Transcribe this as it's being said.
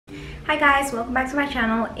Hi guys, welcome back to my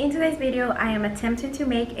channel. In today's video, I am attempting to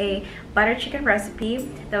make a butter chicken recipe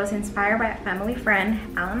that was inspired by a family friend,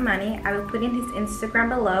 Alan Money. I will put in his Instagram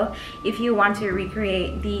below if you want to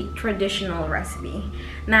recreate the traditional recipe.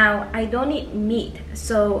 Now, I don't eat meat,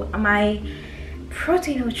 so my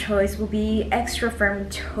protein of choice will be extra firm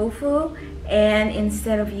tofu, and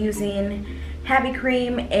instead of using heavy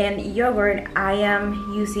cream and yogurt, I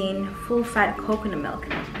am using full fat coconut milk.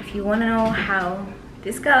 If you want to know how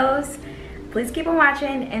this goes, please keep on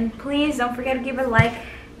watching, and please don't forget to give a like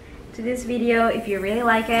to this video if you really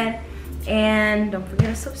like it, and don't forget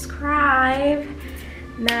to subscribe.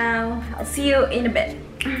 Now I'll see you in a bit.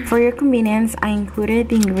 For your convenience, I included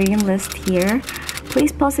the ingredient list here.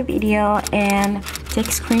 Please pause the video and take a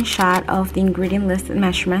screenshot of the ingredient list and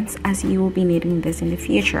measurements, as you will be needing this in the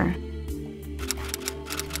future.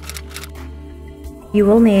 You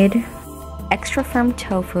will need extra firm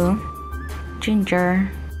tofu, ginger,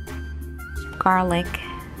 garlic,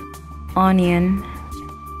 onion,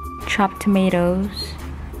 chopped tomatoes,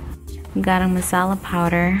 garam masala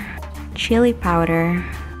powder, chili powder,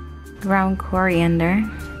 ground coriander,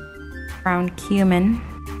 ground cumin,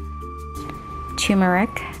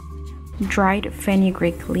 turmeric, dried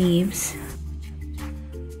fenugreek leaves,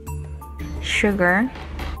 sugar,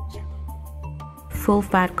 full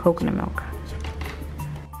fat coconut milk.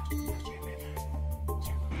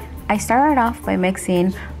 I started off by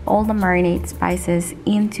mixing all the marinade spices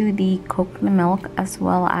into the coconut milk, as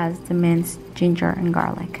well as the minced ginger and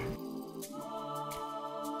garlic.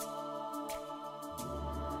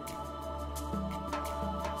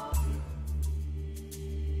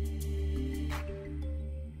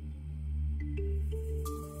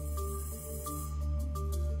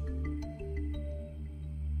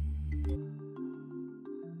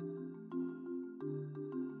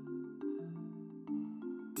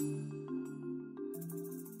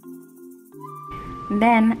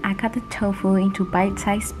 Then I cut the tofu into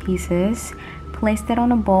bite-sized pieces, placed it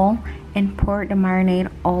on a bowl, and poured the marinade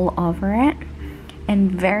all over it. And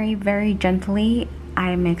very, very gently,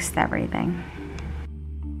 I mixed everything.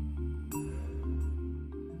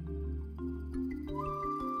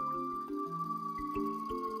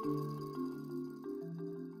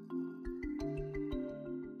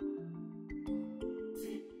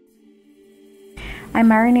 I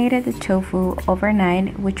marinated the tofu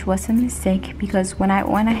overnight, which was a mistake because when I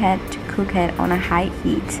went ahead to cook it on a high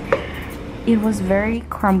heat, it was very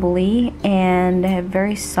crumbly and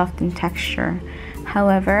very soft in texture.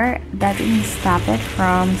 However, that didn't stop it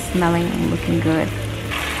from smelling and looking good.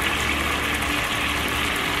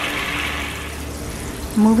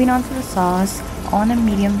 Moving on to the sauce, on a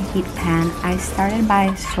medium heat pan, I started by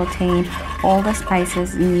sauteing all the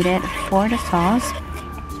spices needed for the sauce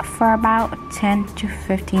for about 10 to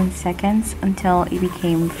 15 seconds until it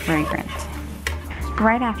became fragrant.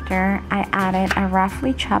 Right after, I added a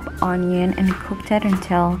roughly chopped onion and cooked it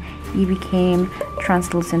until it became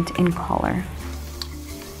translucent in color.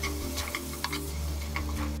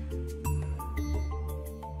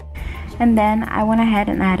 And then I went ahead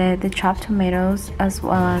and added the chopped tomatoes as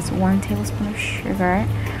well as 1 tablespoon of sugar.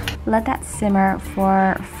 Let that simmer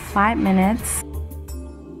for 5 minutes.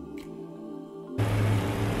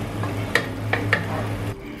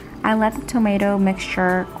 I let the tomato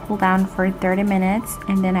mixture cool down for 30 minutes,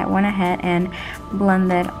 and then I went ahead and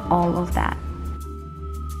blended all of that.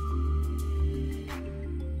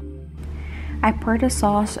 I poured the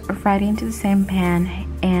sauce right into the same pan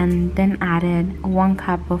and then added 1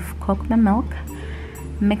 cup of coconut milk,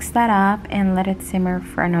 mixed that up, and let it simmer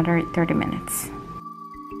for another 30 minutes.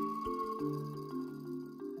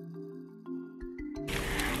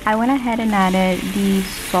 I went ahead and added the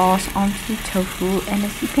sauce onto the tofu, and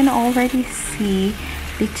as you can already see,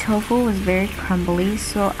 the tofu was very crumbly,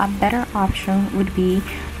 so a better option would be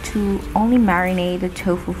to only marinate the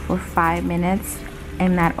tofu for 5 minutes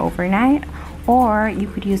and not overnight, or you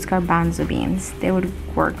could use garbanzo beans. They would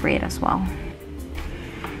work great as well.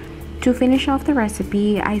 To finish off the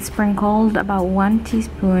recipe, I sprinkled about 1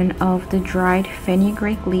 teaspoon of the dried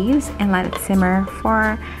fenugreek leaves and let it simmer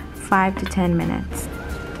for 5 to 10 minutes.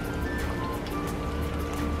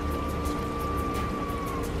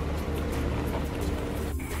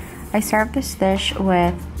 I served this dish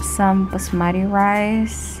with some basmati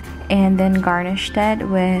rice and then garnished it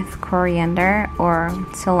with coriander or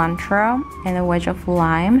cilantro and a wedge of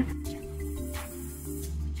lime.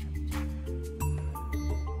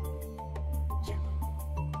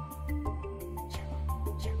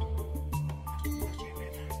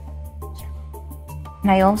 And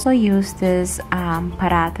I also used this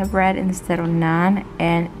paratha bread instead of naan,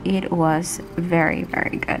 and it was very,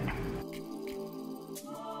 very good.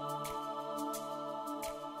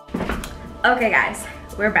 Okay guys,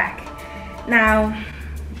 we're back. Now,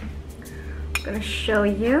 I'm gonna show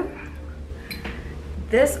you.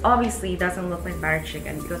 This obviously doesn't look like butter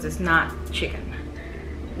chicken because it's not chicken.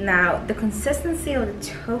 Now, the consistency of the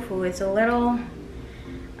tofu is a little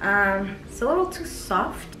too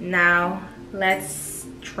soft. Now, let's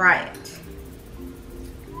try it.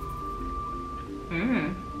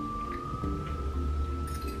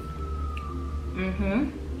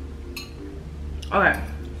 Okay.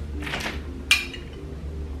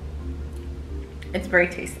 It's very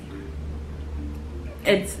tasty.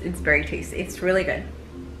 It's very tasty. It's really good.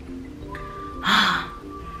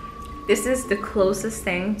 This is the closest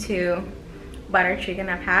thing to butter chicken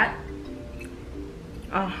I've had.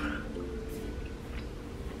 Oh.